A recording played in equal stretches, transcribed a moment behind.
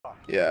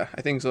Yeah,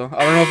 I think so.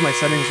 I don't know if my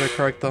settings are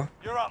correct though.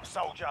 You're up,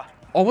 soldier.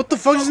 Oh, what the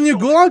fuck is in your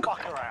gulag?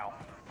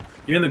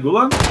 You in the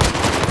gulag?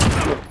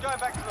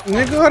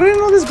 Nigga, I didn't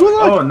know this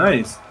gulag. Oh,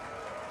 nice.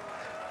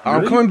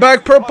 I'm coming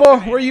back, Purple.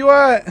 Where you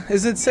at?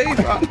 Is it safe?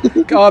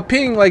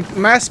 Ping, like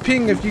mass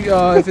ping if you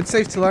if it's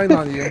safe to land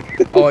on you.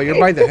 Oh, you're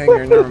by the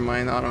hangar. Never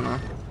mind. I don't know.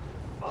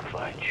 I'll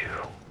find you.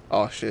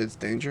 Oh shit, it's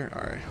danger.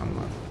 All right, I'm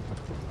gonna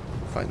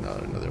find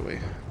out another way.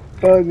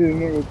 This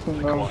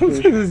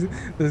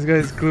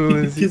guy's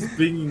clueless. He's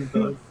pinging,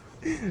 dog.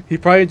 He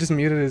probably just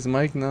muted his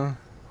mic now.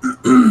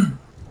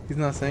 He's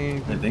not saying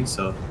anything. I think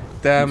so.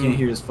 Damn. You can't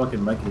hear his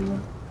fucking mic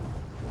anymore.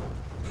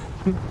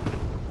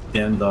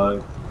 Damn,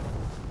 dog.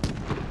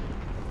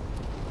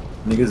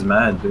 Nigga's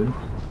mad, dude.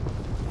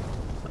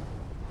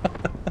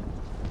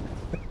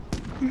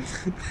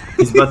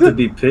 He's about to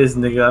be pissed,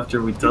 nigga,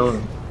 after we tell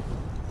him.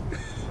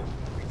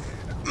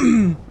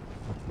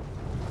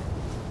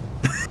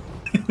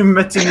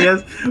 Imagine he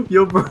has,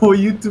 yo, bro, what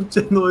YouTube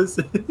channel is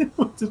it?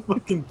 What's his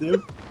fucking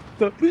dip?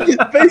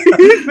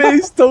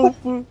 Face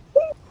tofu.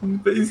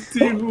 Face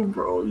table,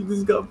 bro. You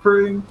just got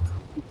pranked.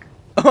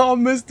 Oh,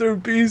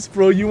 Mr. Beast,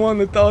 bro, you won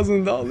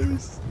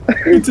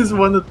 $1,000. You just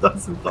won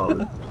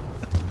 $1,000.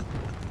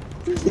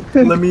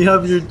 Let me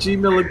have your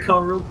Gmail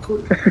account real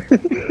quick.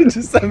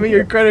 Just send me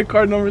your credit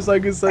card number so I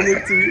can send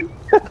it to you.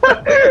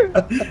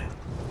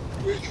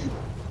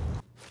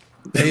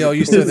 Hey, yo,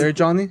 you still there,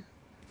 Johnny?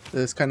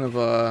 There's kind of,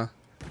 no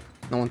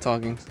one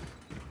talking.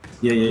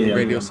 Yeah.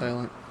 Radio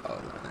silent.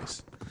 Oh,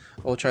 nice.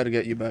 We'll try to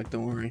get you back,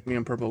 don't worry. Me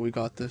and Purple, we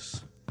got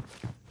this.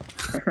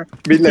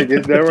 Be like,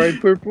 is that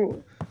right,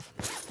 Purple?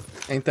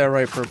 Ain't that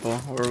right, Purple?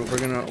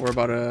 We're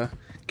about to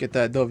get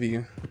that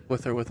W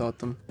with or without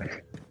them.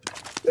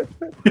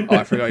 Oh,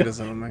 I forgot he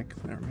doesn't have a mic.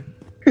 Never mind.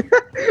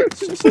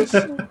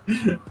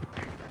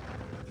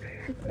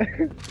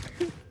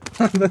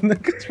 The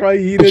nigga's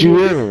probably heated. What you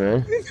hear me,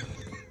 man?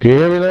 Can you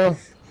hear me now?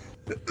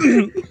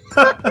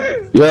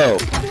 Yo.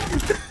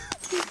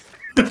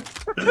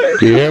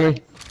 Can you hear me?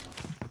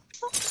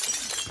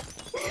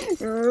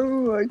 Oh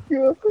my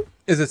god.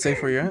 Is it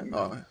safe where you're at?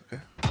 Oh,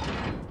 okay.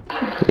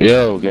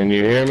 Yo, can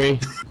you hear me?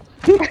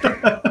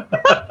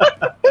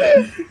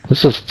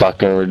 This is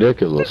fucking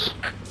ridiculous.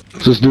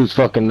 What's this dude's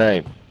fucking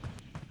name?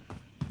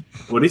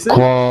 What'd he say?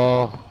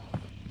 Claw.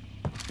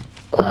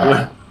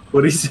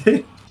 What'd he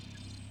say?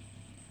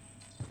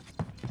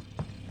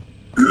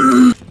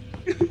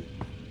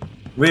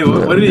 Wait,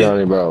 what did he...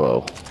 Johnny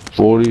Bravo.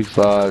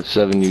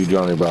 45-7U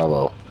Johnny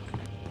Bravo.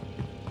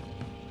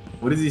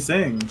 What is he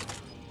saying?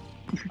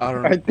 I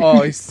don't know.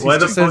 Oh, he just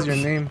the says fuck? your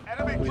name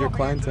with your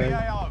client tag.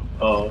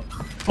 Oh.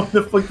 What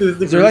the fuck does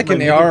this... Is there like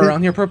an AR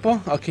around here, Purple?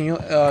 Can you,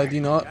 do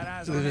you know it?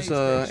 Is there just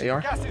a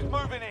AR? Gas is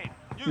moving in.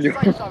 I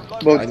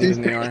need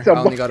an AR. I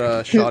only got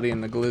a shotty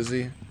and a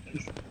glizzy.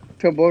 He's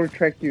about to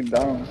track you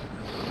down.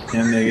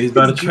 Yeah, nigga, he's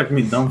about to track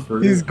me down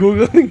for He's real.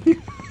 googling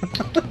you.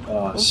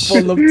 Oh,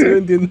 shit. Pull up to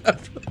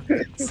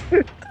Indianapolis.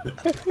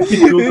 He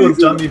googled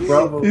Johnny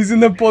Bravo. He's in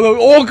the polo.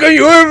 Oh, can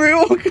you hear me?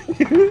 Oh, can you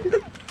hear me?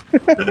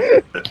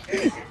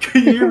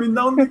 Can you hear me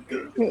now,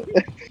 nigga?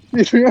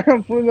 He's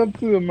gonna pull up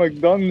to the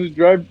McDonald's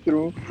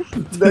drive-thru.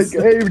 Like,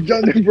 hey,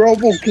 Johnny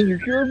Bravo, can you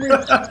hear me?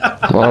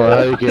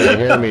 Alright, you can't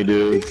hear me,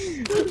 dude.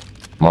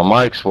 My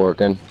mic's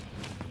working.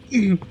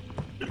 Damn,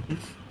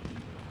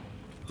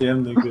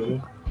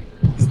 nigga.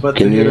 He's about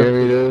Can to you hit hear up.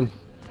 me, dude?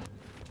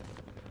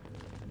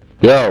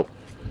 Yo.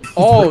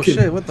 Oh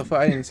shit! What the fuck?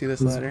 I didn't see this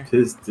He's ladder.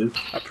 pissed, dude.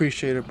 I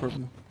appreciate it,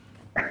 Purple.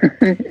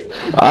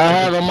 I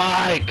have a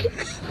mic.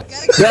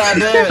 God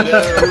damn it.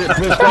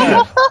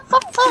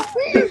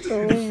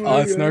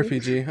 Oh, it's an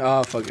RPG.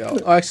 Oh fuck it.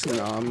 Oh, actually,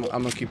 no. I'm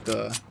gonna keep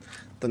the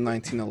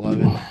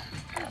 1911.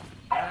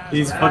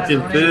 He's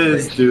fucking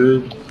pissed,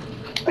 dude.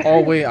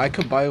 Oh wait, I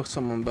could buy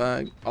someone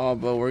back. Oh,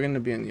 but we're gonna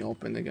be in the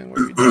open again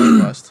where we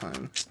did last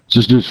time. What's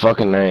this dude's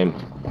fucking name?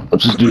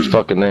 What's this dude's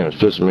fucking name? It's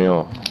pissing me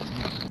off.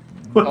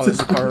 Oh, there's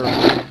a car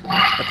around here.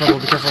 Purple,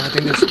 be careful. I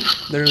think there's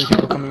literally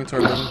people coming into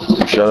our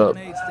building. Shut up.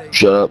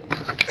 Shut up.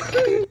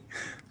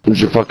 What's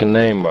your fucking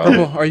name, bro?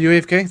 Purple, are you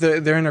AFK?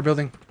 They're in our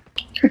building.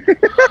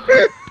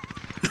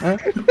 Huh?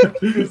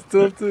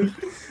 Still too.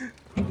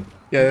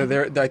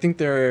 Yeah, I think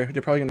they're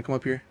probably gonna come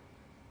up here.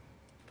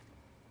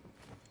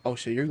 Oh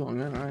shit, you're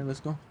going in. Alright, let's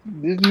go.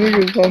 This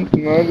nigga's on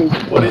another.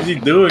 What is he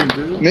doing,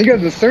 dude? Nigga,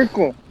 the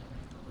circle.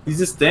 He's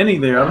just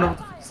standing there. I don't know what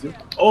the fuck he's doing.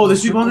 Oh,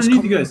 there's people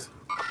underneath you guys.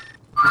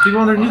 There's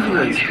people underneath you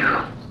guys.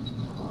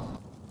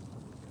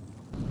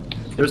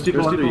 There's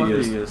people under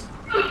you guys.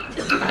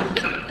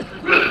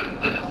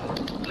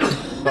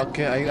 Fuck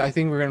it, I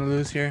think we're gonna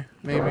lose here.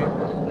 Maybe.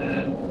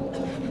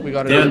 We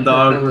got it. Damn,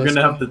 dog. We're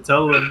gonna have to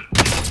tell him.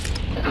 Oh,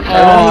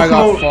 I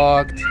got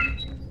fucked.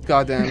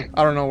 Goddamn.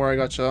 I don't know where I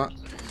got shot.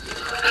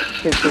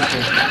 Yeah,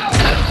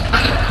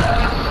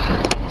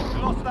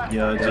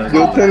 just...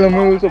 You'll tell him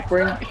it was a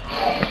prank.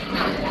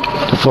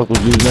 What the fuck was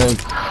his name?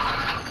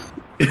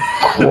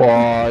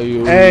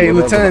 Hey,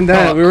 Lieutenant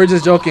Dan, we were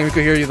just joking. We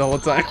could hear you the whole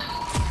time.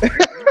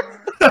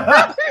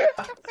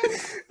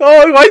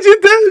 Oh, why'd you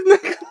do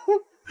that?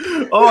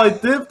 Oh, I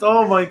dipped.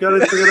 Oh my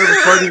god, I forgot I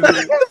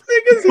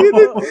was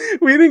recording.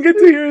 We didn't get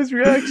to hear his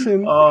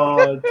reaction.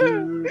 Oh,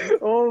 dude.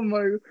 Oh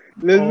my god.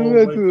 Let's Oh do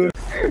that my to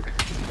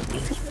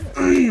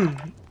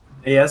God.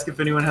 Hey, ask if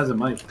anyone has a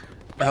mic.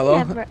 Hello?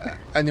 Never.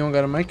 Anyone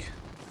got a mic?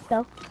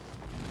 So.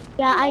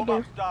 Yeah, I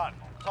do.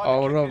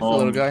 Oh, what up,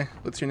 little guy?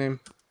 What's your name?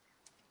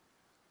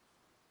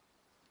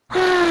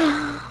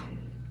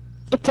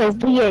 It's a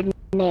weird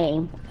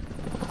name.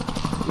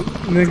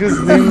 Nigga's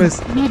name is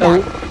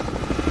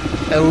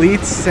Elite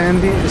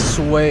Sandy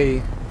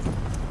Sway.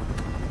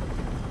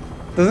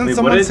 Doesn't Wait,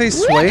 someone what say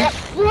is- Sway?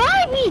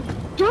 Why me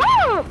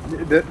dumb?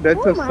 That's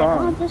Oh a my song.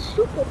 God, the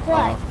stupid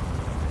fly.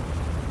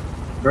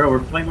 Bro, we're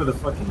playing with a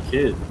fucking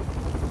kid.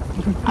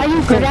 Are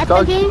you good at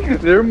the game?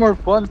 They're more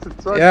fun to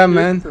talk Yeah, shit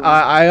man. to.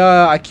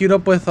 I queued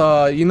up with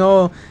you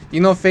know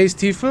FaZe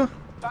Tifu?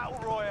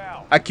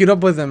 I queued up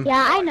with him.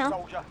 Yeah, I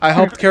know. I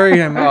helped carry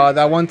him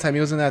that one time he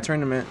was in that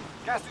tournament.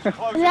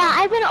 Yeah,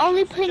 I've been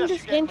only playing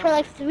this game for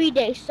like 3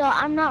 days, so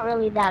I'm not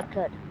really that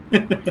good.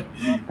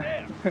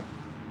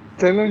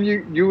 Tell him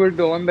you were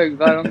the one that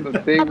got on the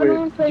thing I've been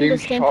only with playing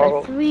James this game for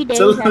Charles. 3 days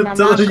tell and him, I'm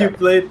tell not him you good.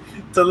 played.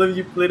 Tell him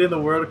you played in the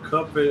World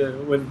Cup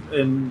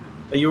and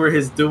you were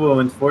his duo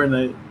in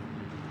Fortnite.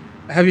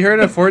 Have you heard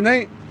of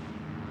Fortnite?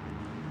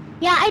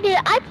 Yeah, I did.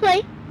 I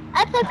play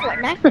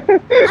Fortnite.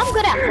 I'm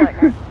good at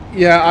Fortnite.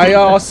 Yeah, I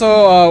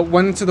also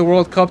went into the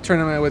World Cup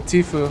tournament with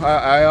Tifu.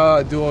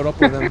 I duoed up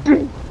with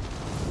him.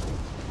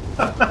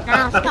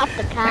 Now stop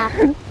the cap.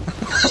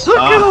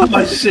 Oh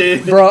my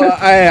shit. Bro,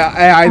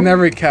 I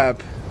never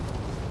cap.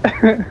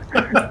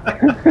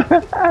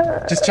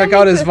 Just check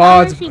out his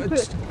VODs.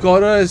 Just go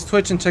to his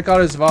Twitch and check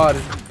out his VOD.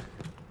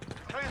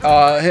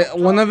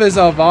 One of his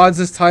VODs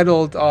is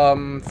titled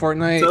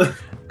Fortnite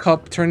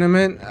Cup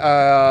Tournament,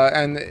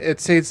 and it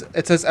says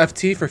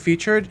FT for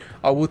featured.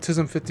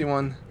 Wootism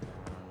 51.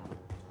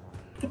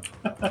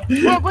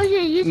 What was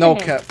your username No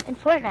cap. in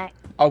Fortnite?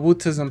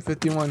 Wootism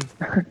 51.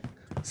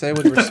 Say it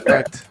with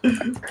respect.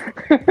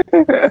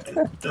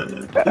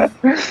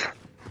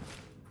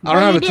 I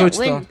don't have a Twitch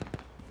though.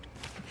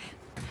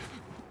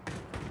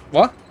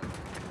 What?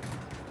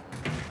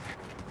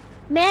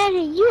 Man,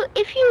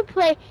 if you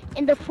play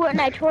in the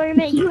Fortnite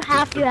tournament, you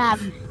have to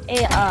have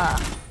a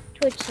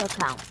Twitch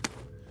account.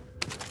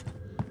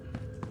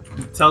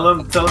 Tell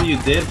him you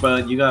did,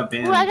 but you got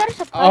banned. Ooh, I got a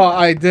surprise. Oh,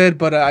 I did,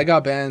 but I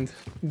got banned.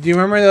 Do you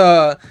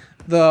remember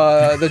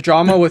the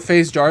drama with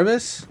FaZe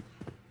Jarvis?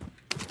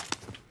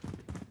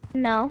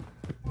 No.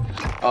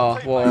 Oh,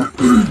 well,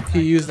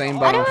 he used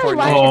aimbot I on don't really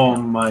watch Fortnite. Oh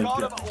my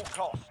god.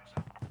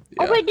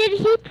 Oh wait, did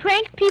he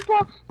prank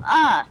people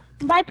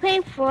by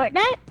playing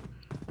Fortnite?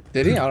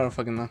 Did he? I don't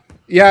fucking know.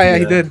 Yeah,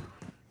 he Yeah. did.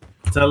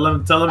 Tell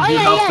him Oh, you yeah,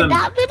 helped yeah, him.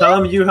 that video?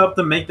 Tell him you helped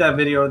him make that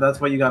video. That's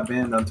why you got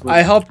banned on Twitch.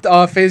 I helped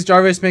FaZe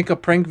Jarvis make a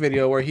prank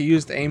video where he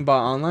used aimbot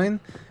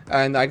online,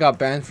 and I got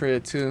banned for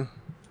it too.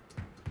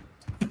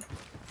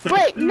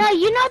 Wait, no,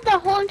 you know the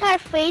whole entire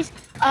FaZe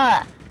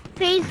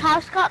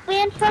house got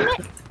banned from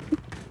it?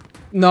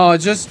 No,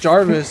 just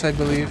Jarvis, I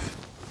believe,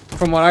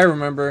 from what I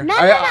remember. No,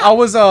 I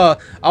was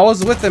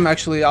with him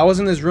actually. I was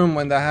in his room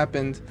when that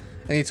happened,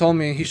 and he showed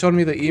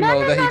me the email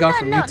that he got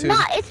from YouTube. No,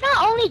 it's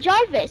not only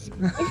Jarvis.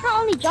 It's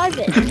not only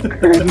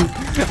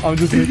Jarvis. I'm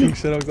just making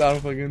shit up. I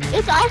don't fucking know.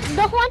 It's us.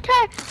 The whole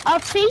entire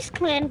FaZe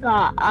clan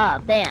got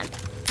banned.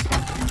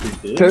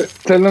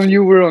 Tell him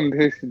you were on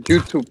his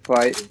YouTube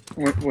fight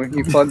when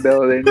he fought the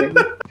other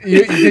nigga.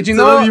 Did you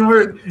Tell him know? you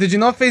were. Did you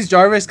know FaZe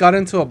Jarvis got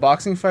into a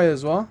boxing fight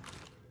as well?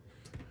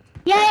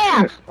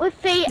 Yeah, with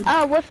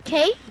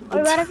K or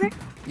whatever.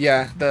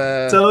 Yeah,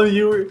 Tell him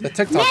you were. the Man,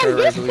 TikToker, I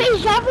this believe.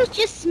 FaZe Jarvis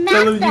just Tell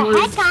smacked him the you were-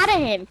 heck out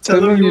of him. Tell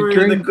Tell him him you you were in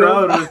the drink,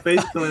 bro. crowd with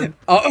Face Clan.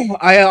 Oh,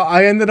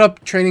 I ended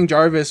up training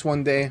Jarvis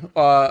one day.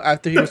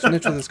 After he was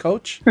finished with his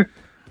coach,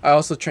 I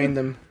also trained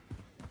him.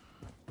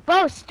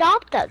 Bro,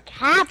 stop the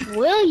cap,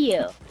 will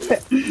you?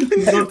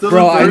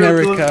 Bro, I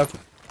never kept.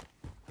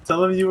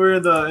 Tell him you were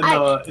in the I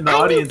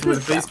audience need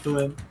with to- Face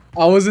Clan.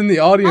 I was in the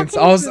audience.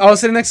 I was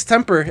sitting next to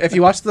Temper. If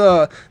you watch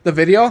the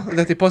video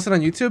that they posted on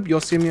YouTube,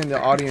 you'll see me in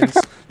the audience.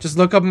 Just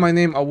look up my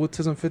name,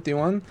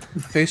 Awutism51,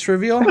 face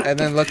reveal, and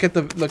then look at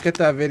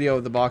that video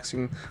of the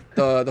boxing,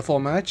 the full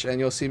match,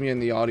 and you'll see me in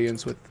the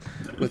audience with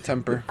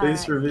Temper.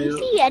 Face Do reveal. you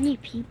see any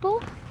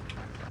people?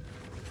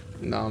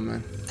 No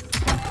man.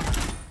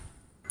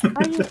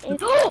 Are you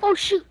oh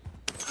shoot!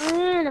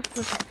 Of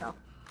course I fell.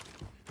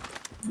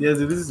 Yeah,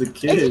 dude, this is a Is it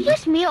kid.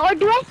 just me, or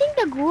do I think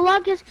the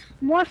Gulag is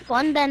more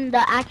fun than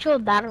the actual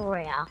Battle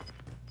Royale?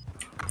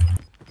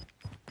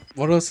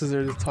 What else is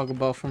there to talk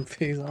about from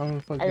FaZe? I don't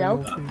fucking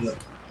Hello? know. FaZe.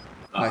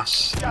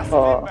 Nice.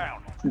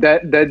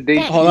 That day.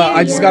 Hold on,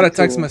 I just got a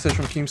text to- message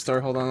from Keemstar.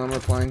 Hold on, I'm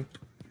replying.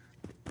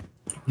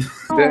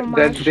 Oh my,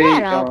 That day,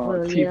 shut up,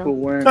 will people you?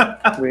 went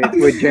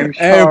with James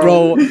Hey, Charles.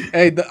 bro.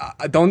 Hey,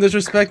 don't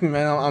disrespect me,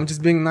 man. I'm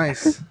just being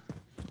nice.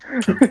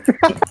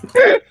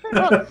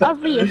 Well,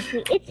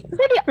 obviously, it's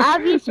pretty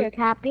obvious you're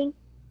capping.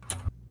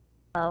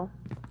 Oh.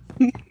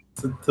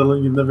 So tell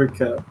him you never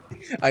cap.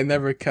 I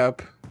never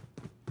cap.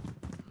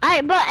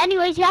 Alright, but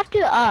anyways, you have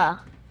to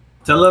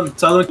Tell him You have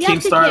to hear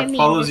Keemstar me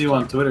follows in you this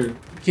on Twitter.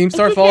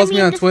 Keemstar you follows carry me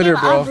in on this Twitter,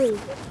 game, I'll bro.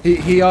 believe it.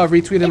 He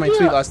retweeted If my you-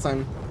 tweet last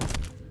time.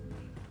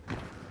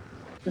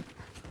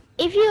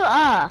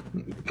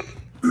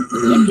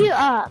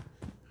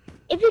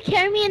 If you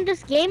carry me in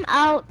this game,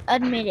 I'll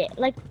admit it.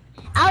 Like,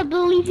 I'll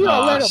believe you a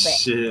Ah, little bit.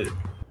 shit.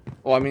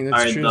 Well, I mean it's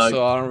Alright, true, dog.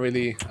 so I don't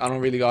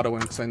really gotta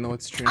win because I know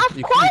it's true.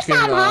 Of course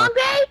I'm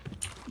hungry.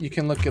 You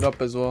can look it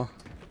up as well.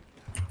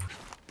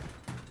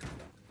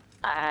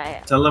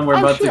 Tell them we're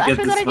about to I get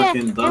this forgot to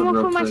fucking get dub ammo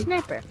real for my quick.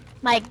 sniper.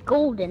 My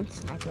golden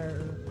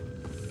sniper.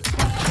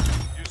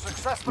 You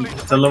successfully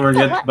Tell them we're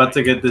What? about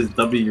to get this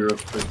W real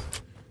quick.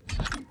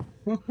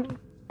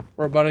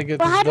 We're about to get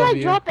But this how do I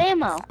W. drop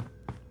ammo?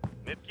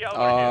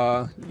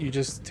 You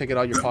just take it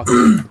out your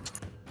pocket.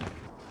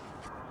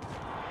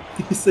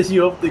 He said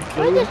you hope they Where's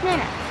kill this you. man?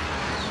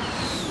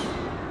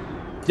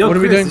 Yo, What are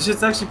we Chris, doing? this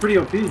shit's actually pretty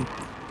OP.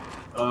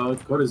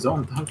 Go to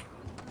zone, dog.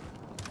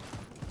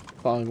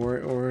 Fuck,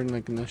 we're in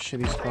like in a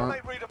shitty spot.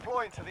 Teammate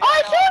redeploying to the Oh,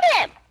 I killed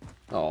him!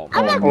 Oh,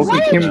 I'm like, man. Oh, why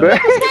he did came you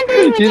back. this guy didn't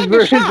even He's take the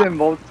better shot? than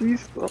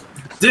Bautista.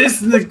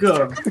 This nigga!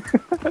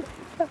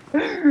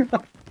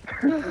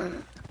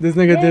 This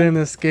nigga didn't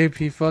escape.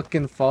 He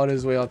fucking fought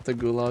his way out the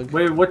gulag.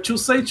 Wait, what you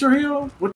say, Churrito? What